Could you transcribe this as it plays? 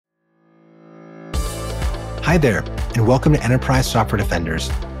Hi there, and welcome to Enterprise Software Defenders,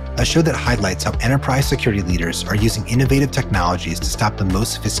 a show that highlights how enterprise security leaders are using innovative technologies to stop the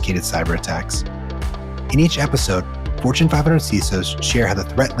most sophisticated cyber attacks. In each episode, Fortune 500 CISOs share how the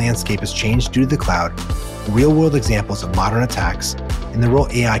threat landscape has changed due to the cloud, real-world examples of modern attacks, and the role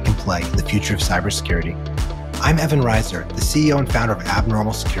AI can play in the future of cybersecurity. I'm Evan Reiser, the CEO and founder of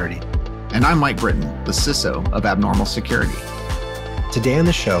Abnormal Security. And I'm Mike Britton, the CISO of Abnormal Security. Today on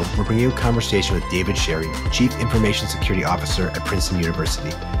the show, we're bringing you a conversation with David Sherry, Chief Information Security Officer at Princeton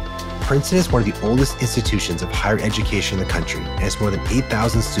University. Princeton is one of the oldest institutions of higher education in the country and has more than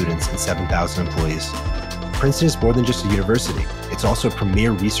 8,000 students and 7,000 employees. Princeton is more than just a university. It's also a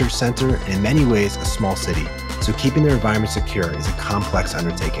premier research center and in many ways a small city. So keeping their environment secure is a complex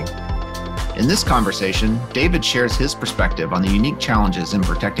undertaking. In this conversation, David shares his perspective on the unique challenges in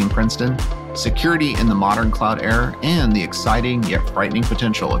protecting Princeton, security in the modern cloud era, and the exciting yet frightening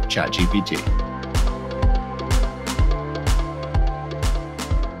potential of ChatGPT.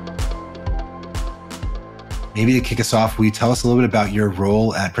 Maybe to kick us off, will you tell us a little bit about your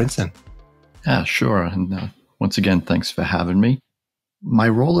role at Princeton? Yeah, sure. And once again, thanks for having me. My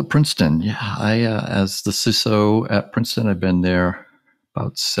role at Princeton, as the CISO at Princeton, I've been there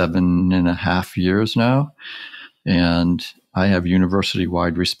about 7.5 years now. And I have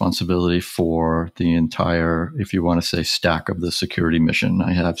university-wide responsibility for the entire, if you want to say, stack of the security mission.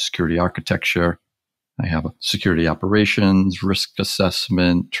 I have security architecture. I have security operations, risk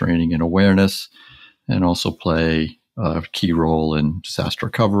assessment, training and awareness, and also play a key role in disaster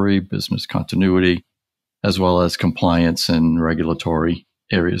recovery, business continuity, as well as compliance and regulatory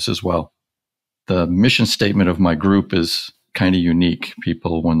areas as well. The mission statement of my group is kind of unique.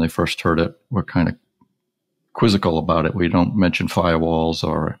 People, when they first heard it, were kind of quizzical about it. We don't mention firewalls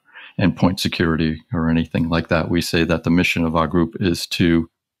or endpoint security or anything like that. We say that the mission of our group is to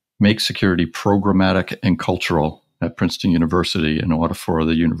make security programmatic and cultural at Princeton University in order for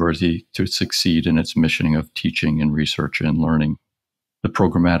the university to succeed in its mission of teaching and research and learning. The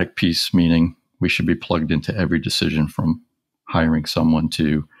programmatic piece meaning we should be plugged into every decision, from hiring someone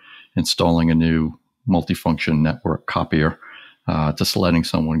to installing a new multifunction network copier, just letting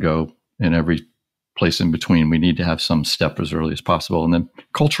someone go. In every place in between, we need to have some step as early as possible. And then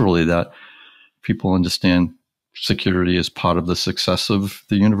culturally, that people understand security is part of the success of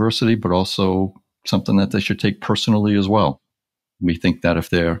the university, but also something that they should take personally as well. We think that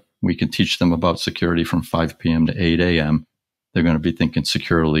if we can teach them about security from 5 p.m. to 8 a.m., they're going to be thinking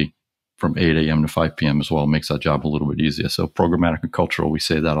securely from 8 a.m. to 5 p.m. as well. It makes our job a little bit easier. So programmatic and cultural, we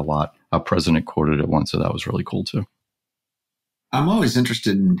say that a lot. Our president quoted it once, so that was really cool too. I'm always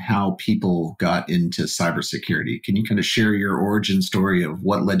interested in how people got into cybersecurity. Can you kind of share your origin story of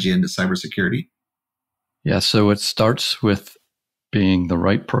what led you into cybersecurity? Yeah, so it starts with being the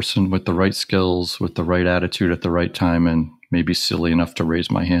right person with the right skills, with the right attitude at the right time, and maybe silly enough to raise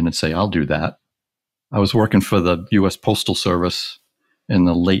my hand and say, I'll do that. I was working for the U.S. Postal Service in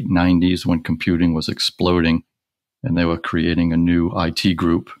the late 90s when computing was exploding, and they were creating a new IT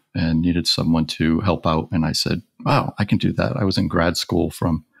group and needed someone to help out. And I said, wow, I can do that. I was in grad school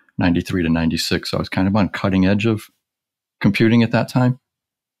from 93 to 96. So I was kind of on cutting edge of computing at that time.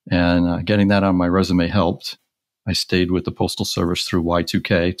 And getting that on my resume helped. I stayed with the Postal Service through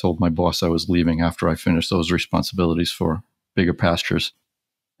Y2K, told my boss I was leaving after I finished those responsibilities for bigger pastures,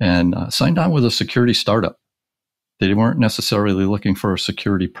 and signed on with a security startup. They weren't necessarily looking for a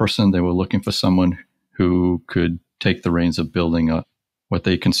security person. They were looking for someone who could take the reins of building what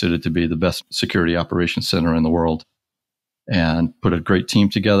they considered to be the best security operations center in the world, and put a great team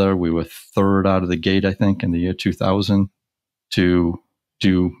together. We were third out of the gate, I think, in the year 2000 to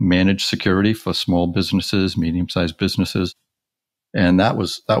do managed security for small businesses, medium-sized businesses. And that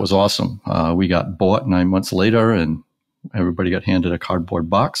was awesome. We got bought 9 months later and everybody got handed a cardboard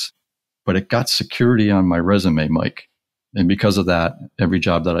box, but it got security on my resume, Mike. And because of that, every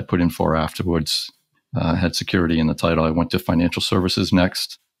job that I put in for afterwards had security in the title. I went to financial services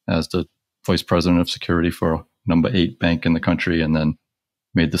next as the vice president of security for number 8 bank in the country, and then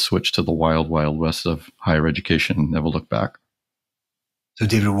made the switch to the wild, wild west of higher education and never looked back. So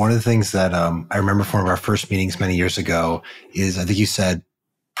David, one of the things that I remember from one of our first meetings many years ago is, I think you said,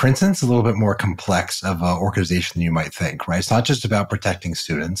 Princeton's a little bit more complex of an organization than you might think, right? It's not just about protecting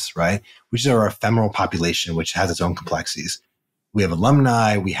students, right? Which is our ephemeral population, which has its own complexities. We have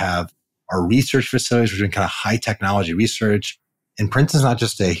alumni, we have our research facilities, we're doing kind of high technology research. And Princeton's not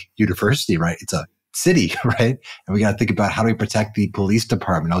just a university, right? It's a city, right? And we got to think about how do we protect the police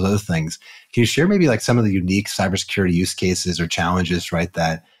department, all those other things. Can you share maybe like some of the unique cybersecurity use cases or challenges, right,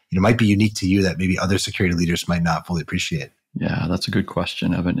 that might be unique to you that maybe other security leaders might not fully appreciate? Yeah, that's a good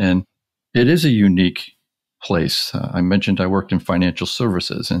question, Evan. And it is a unique place. I mentioned I worked in financial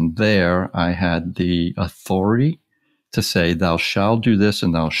services, and there I had the authority to say, thou shalt do this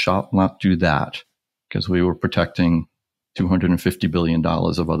and thou shalt not do that, because we were protecting $250 billion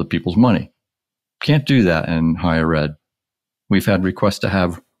of other people's money. Can't do that in higher ed. We've had requests to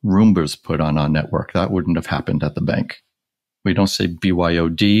have Roombas put on our network. That wouldn't have happened at the bank. We don't say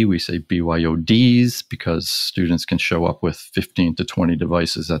BYOD, we say BYODs, because students can show up with 15 to 20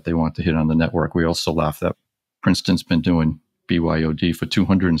 devices that they want to hit on the network. We also laugh that Princeton's been doing BYOD for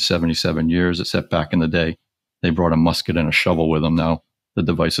 277 years, except back in the day, they brought a musket and a shovel with them. Now the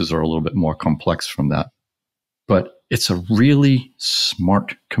devices are a little bit more complex from that. But it's a really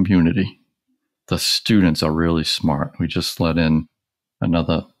smart community. The students are really smart. We just let in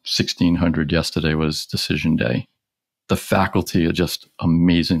another 1,600 yesterday was decision day. The faculty are just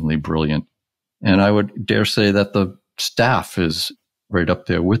amazingly brilliant. And I would dare say that the staff is right up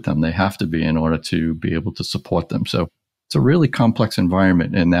there with them. They have to be in order to be able to support them. So it's a really complex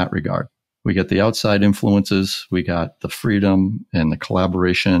environment in that regard. We get the outside influences, we got the freedom and the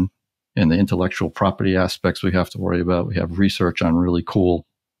collaboration and the intellectual property aspects we have to worry about. We have research on really cool,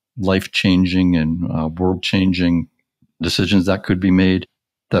 life-changing and world-changing decisions that could be made.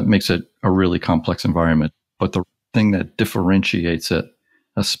 That makes it a really complex environment. But the thing that differentiates it,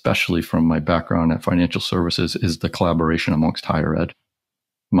 especially from my background at financial services, is the collaboration amongst higher ed.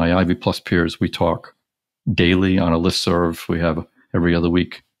 My Ivy Plus peers, we talk daily on a listserv. We have every other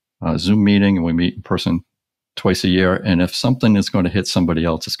week a Zoom meeting, and we meet in person twice a year. And if something is going to hit somebody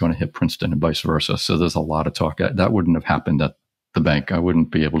else, it's going to hit Princeton and vice versa. So there's a lot of talk. That wouldn't have happened at the bank. I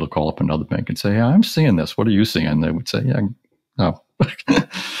wouldn't be able to call up another bank and say, yeah, I'm seeing this. What are you seeing? And they would say, yeah, no.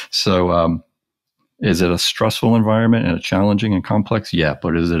 So, is it a stressful environment and a challenging and complex? Yeah.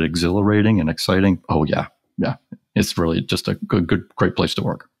 But is it exhilarating and exciting? Oh, yeah. Yeah. It's really just a great place to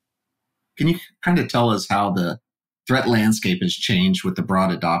work. Can you kind of tell us how the threat landscape has changed with the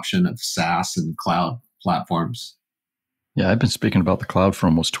broad adoption of SaaS and cloud platforms? Yeah, I've been speaking about the cloud for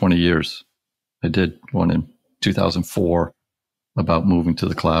almost 20 years. I did one in 2004 about moving to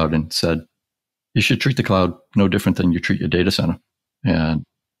the cloud and said, you should treat the cloud no different than you treat your data center. And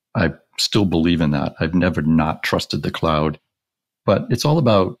I still believe in that. I've never not trusted the cloud, but it's all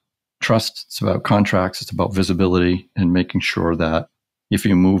about trust. It's about contracts. It's about visibility and making sure that if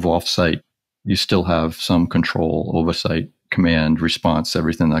you move off-site, you still have some control, oversight, command, response,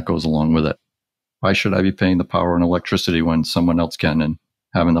 everything that goes along with it. Why should I be paying the power and electricity when someone else can? And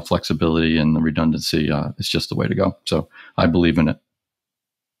having the flexibility and the redundancy is just the way to go. So I believe in it.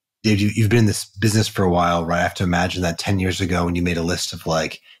 Dave, you've been in this business for a while, right? I have to imagine that 10 years ago when you made a list of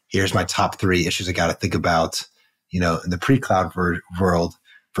like, here's my top 3 issues I got to think about, in the pre-cloud world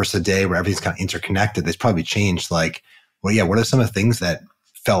versus a day where everything's kind of interconnected. There's probably changed. Like, what are some of the things that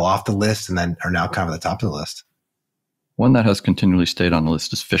fell off the list and then are now kind of at the top of the list? One that has continually stayed on the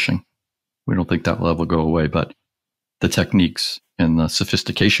list is phishing. We don't think that will ever go away, but the techniques and the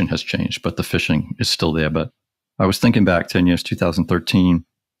sophistication has changed, but the phishing is still there. But I was thinking back 10 years, 2013,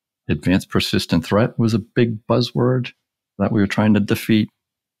 advanced persistent threat was a big buzzword that we were trying to defeat.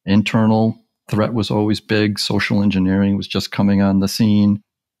 Internal threat was always big. Social engineering was just coming on the scene.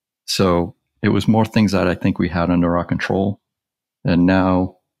 So it was more things that I think we had under our control. And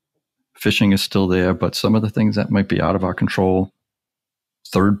now phishing is still there, but some of the things that might be out of our control,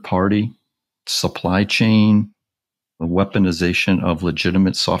 third party, supply chain, the weaponization of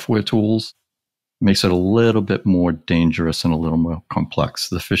legitimate software tools makes it a little bit more dangerous and a little more complex.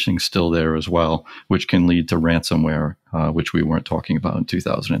 The phishing's still there as well, which can lead to ransomware, which we weren't talking about in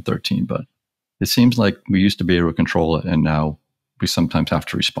 2013. But it seems like we used to be able to control it, and now we sometimes have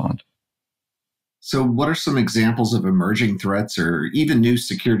to respond. So what are some examples of emerging threats or even new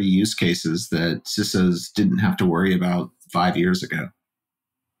security use cases that CISOs didn't have to worry about 5 years ago?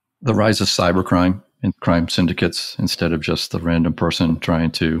 The rise of cybercrime and crime syndicates, instead of just the random person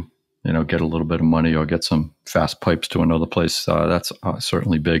trying to get a little bit of money or get some fast pipes to another place. That's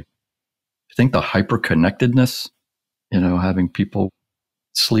certainly big. I think the hyper-connectedness, having people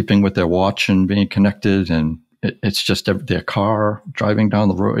sleeping with their watch and being connected, and it's just their car driving down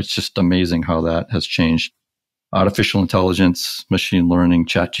the road. It's just amazing how that has changed. Artificial intelligence, machine learning,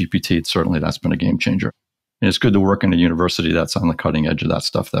 ChatGPT, certainly that's been a game changer. And it's good to work in a university that's on the cutting edge of that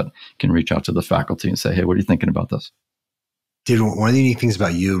stuff, that can reach out to the faculty and say, hey, what are you thinking about this? Dude, one of the unique things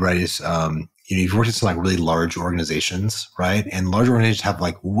about you, right, is you've worked in some like really large organizations, right? And large organizations have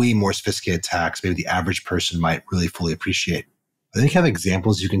like way more sophisticated attacks. Maybe the average person might really fully appreciate. I think you have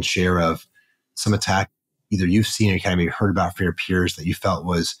examples you can share of some attack either you've seen or kind of maybe heard about from your peers that you felt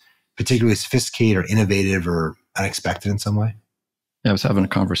was particularly sophisticated or innovative or unexpected in some way. I was having a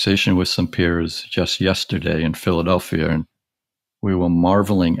conversation with some peers just yesterday in Philadelphia, and we were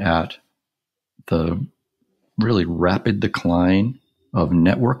marveling at the really rapid decline of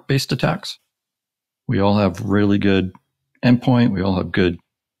network-based attacks. We all have really good endpoint. We all have good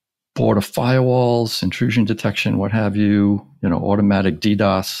border firewalls, intrusion detection, what have you, automatic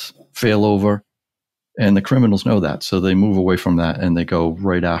DDoS failover. And the criminals know that. So they move away from that and they go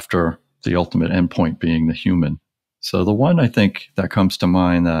right after the ultimate endpoint being the human. So the one I think that comes to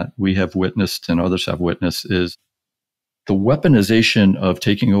mind that we have witnessed and others have witnessed is the weaponization of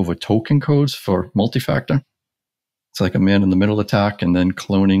taking over token codes for multi-factor. It's like a man-in-the-middle attack and then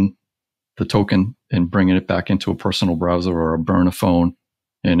cloning the token and bringing it back into a personal browser or a burner phone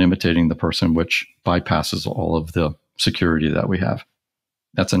and imitating the person, which bypasses all of the security that we have.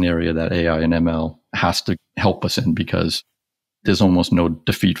 That's an area that AI and ML has to help us in because there's almost no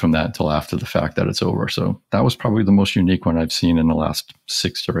defeat from that until after the fact that it's over. So that was probably the most unique one I've seen in the last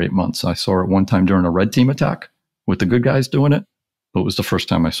 6 or 8 months. I saw it one time during a red team attack with the good guys doing it, but it was the first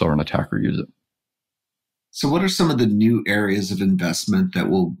time I saw an attacker use it. So what are some of the new areas of investment that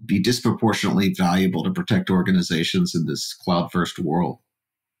will be disproportionately valuable to protect organizations in this cloud-first world?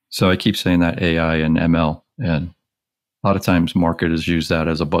 So I keep saying that AI and ML, and a lot of times marketers use that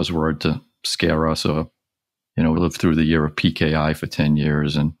as a buzzword to scare us. Or, we lived through the year of PKI for 10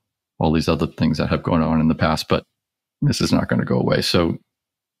 years and all these other things that have gone on in the past, but this is not going to go away. So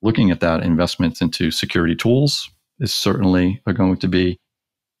looking at that, investments into security tools is certainly going to be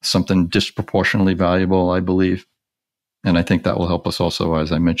something disproportionately valuable, I believe. And I think that will help us also,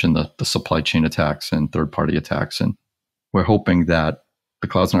 as I mentioned, the supply chain attacks and third-party attacks. And we're hoping that the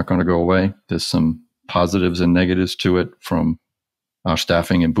cloud's not going to go away. There's some positives and negatives to it from our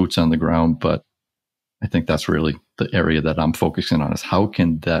staffing and boots on the ground. But I think that's really the area that I'm focusing on is how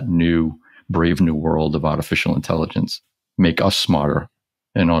can that brave new world of artificial intelligence make us smarter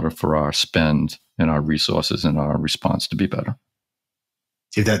in order for our spend and our resources and our response to be better.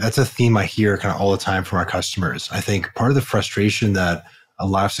 See, that's a theme I hear kind of all the time from our customers. I think part of the frustration that a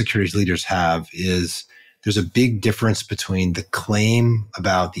lot of security leaders have is there's a big difference between the claim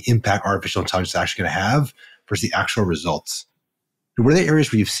about the impact artificial intelligence is actually going to have versus the actual results. What are the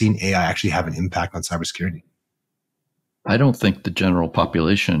areas where you've seen AI actually have an impact on cybersecurity? I don't think the general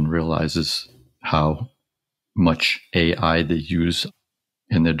population realizes how much AI they use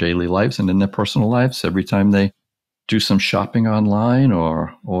in their daily lives and in their personal lives. Every time they do some shopping online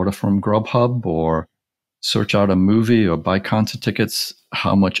or order from Grubhub or search out a movie or buy concert tickets,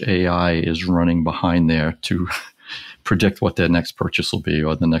 how much AI is running behind there to predict what their next purchase will be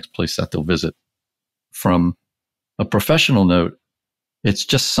or the next place that they'll visit. From a professional note, it's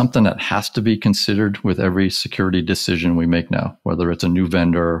just something that has to be considered with every security decision we make now, whether it's a new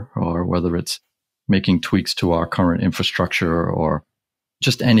vendor or whether it's making tweaks to our current infrastructure or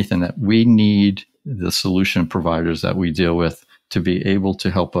just anything that we need the solution providers that we deal with to be able to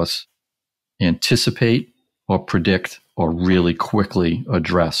help us anticipate or predict or really quickly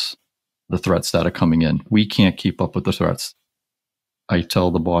address the threats that are coming in. We can't keep up with the threats. I tell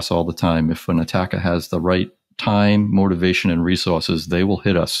the boss all the time, if an attacker has the right time, motivation, and resources, they will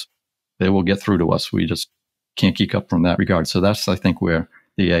hit us. They will get through to us. We just can't keep up from that regard. So that's, I think, where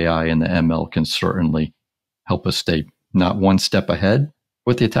the AI and the ML can certainly help us stay not one step ahead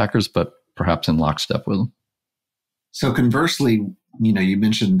with the attackers, but perhaps in lockstep with them. So conversely, you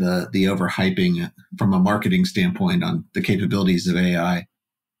mentioned the overhyping from a marketing standpoint on the capabilities of AI.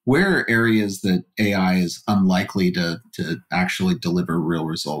 Where are areas that AI is unlikely to actually deliver real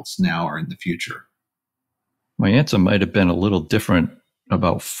results now or in the future? My answer might have been a little different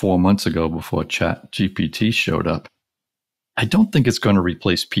about 4 months ago before ChatGPT showed up. I don't think it's going to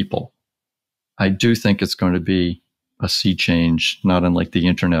replace people. I do think it's going to be a sea change, not unlike the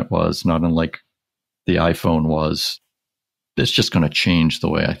internet was, not unlike the iPhone was. It's just going to change the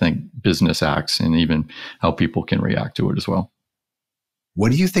way I think business acts and even how people can react to it as well.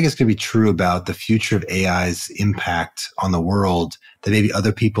 What do you think is going to be true about the future of AI's impact on the world that maybe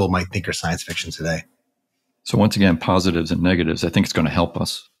other people might think are science fiction today? So once again, positives and negatives. I think it's going to help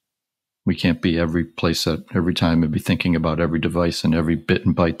us. We can't be every place at every time and be thinking about every device and every bit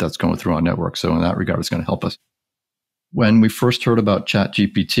and byte that's going through our network. So in that regard, it's going to help us. When we first heard about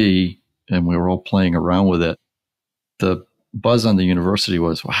ChatGPT and we were all playing around with it, the buzz on the university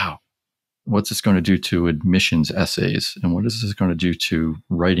was, wow, what's this going to do to admissions essays? And what is this going to do to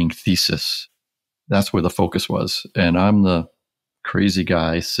writing thesis? That's where the focus was. And I'm the crazy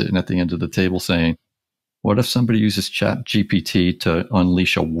guy sitting at the end of the table saying, what if somebody uses ChatGPT to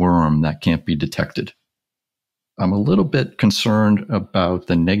unleash a worm that can't be detected? I'm a little bit concerned about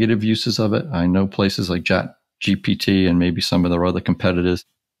the negative uses of it. I know places like GPT and maybe some of their other competitors.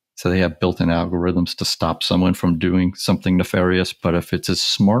 So they have built-in algorithms to stop someone from doing something nefarious. But if it's as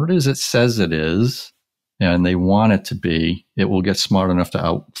smart as it says it is, and they want it to be, it will get smart enough to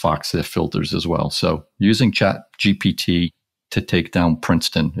outfox their filters as well. So using ChatGPT to take down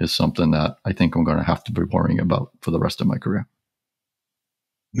Princeton is something that I think I'm going to have to be worrying about for the rest of my career.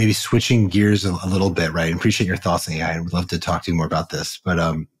 Maybe switching gears a little bit, right? I appreciate your thoughts on AI. I would love to talk to you more about this. But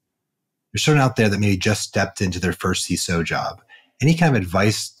there's someone out there that maybe just stepped into their first CISO job. Any kind of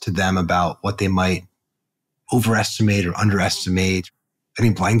advice to them about what they might overestimate or underestimate? Any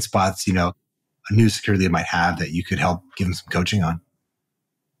blind spots, a new security they might have that you could help give them some coaching on?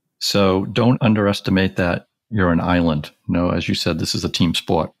 So don't underestimate that you're an island. As you said, this is a team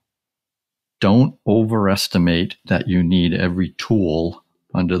sport. Don't overestimate that you need every tool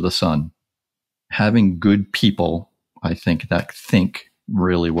under the sun. Having good people, I think, that think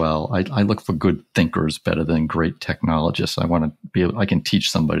really well. I look for good thinkers better than great technologists. I can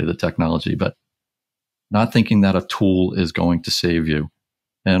teach somebody the technology, but not thinking that a tool is going to save you.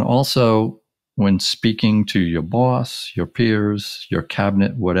 And also, when speaking to your boss, your peers, your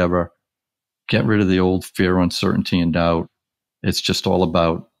cabinet, whatever, get rid of the old fear, uncertainty, and doubt. It's just all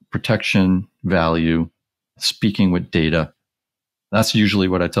about protection, value, speaking with data. That's usually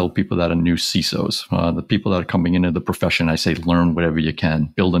what I tell people that are new CISOs. The people that are coming into the profession, I say, learn whatever you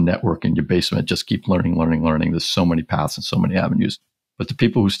can. Build a network in your basement. Just keep learning. There's so many paths and so many avenues. But the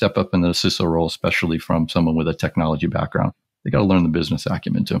people who step up into the CISO role, especially from someone with a technology background, they got to learn the business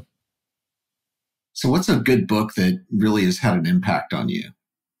acumen too. So what's a good book that really has had an impact on you?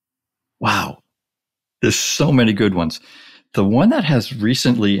 Wow. There's so many good ones. The one that has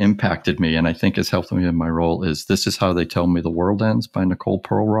recently impacted me and I think has helped me in my role is This Is How They Tell Me the World Ends by Nicole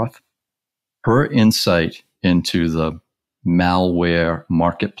Perlroth. Her insight into the malware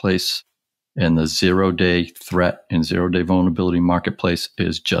marketplace and the zero-day threat and zero-day vulnerability marketplace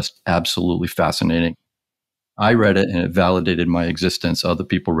is just absolutely fascinating. I read it and it validated my existence. Other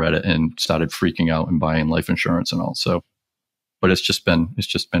people read it and started freaking out and buying life insurance and all. But it's just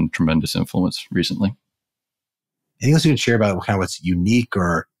been tremendous influence recently. Anything else you can share about kind of what's unique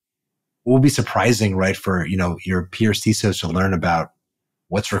or what will be surprising, right, for your peer CISOs to learn about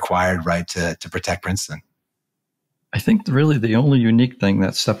what's required, right, to protect Princeton? I think really the only unique thing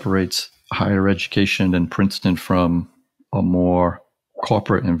that separates higher education and Princeton from a more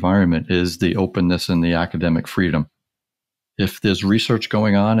corporate environment is the openness and the academic freedom. If there's research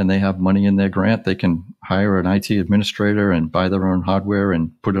going on and they have money in their grant, they can hire an IT administrator and buy their own hardware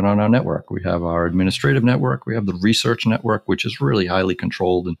and put it on our network. We have our administrative network. We have the research network, which is really highly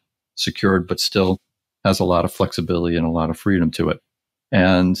controlled and secured, but still has a lot of flexibility and a lot of freedom to it.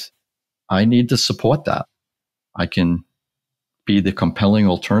 And I need to support that. I can be the compelling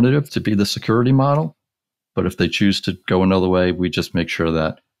alternative to be the security model. But if they choose to go another way, we just make sure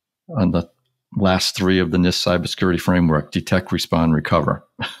that on the last three of the NIST cybersecurity framework, detect, respond, recover,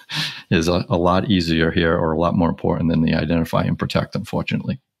 is a lot easier here or a lot more important than the identify and protect,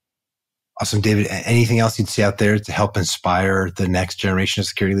 unfortunately. Awesome. David, anything else you'd see out there to help inspire the next generation of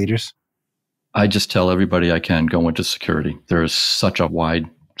security leaders? I just tell everybody I can go into security. There is such a wide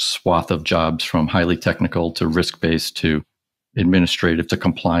swath of jobs from highly technical to risk-based to administrative to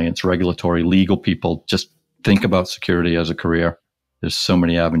compliance, regulatory, legal people. Just think about security as a career. There's so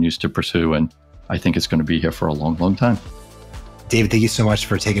many avenues to pursue, and I think it's going to be here for a long, long time. David, thank you so much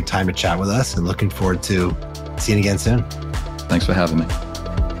for taking time to chat with us and looking forward to seeing you again soon. Thanks for having me.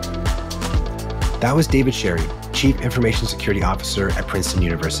 That was David Sherry, Chief Information Security Officer at Princeton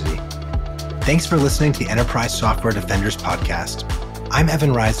University. Thanks for listening to the Enterprise Software Defenders podcast. I'm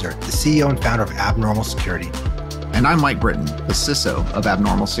Evan Reiser, the CEO and founder of Abnormal Security. And I'm Mike Britton, the CISO of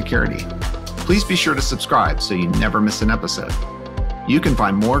Abnormal Security. Please be sure to subscribe so you never miss an episode. You can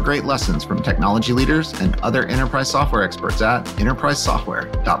find more great lessons from technology leaders and other enterprise software experts at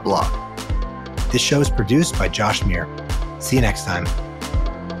enterprisesoftware.blog. This show is produced by Josh Muir. See you next time.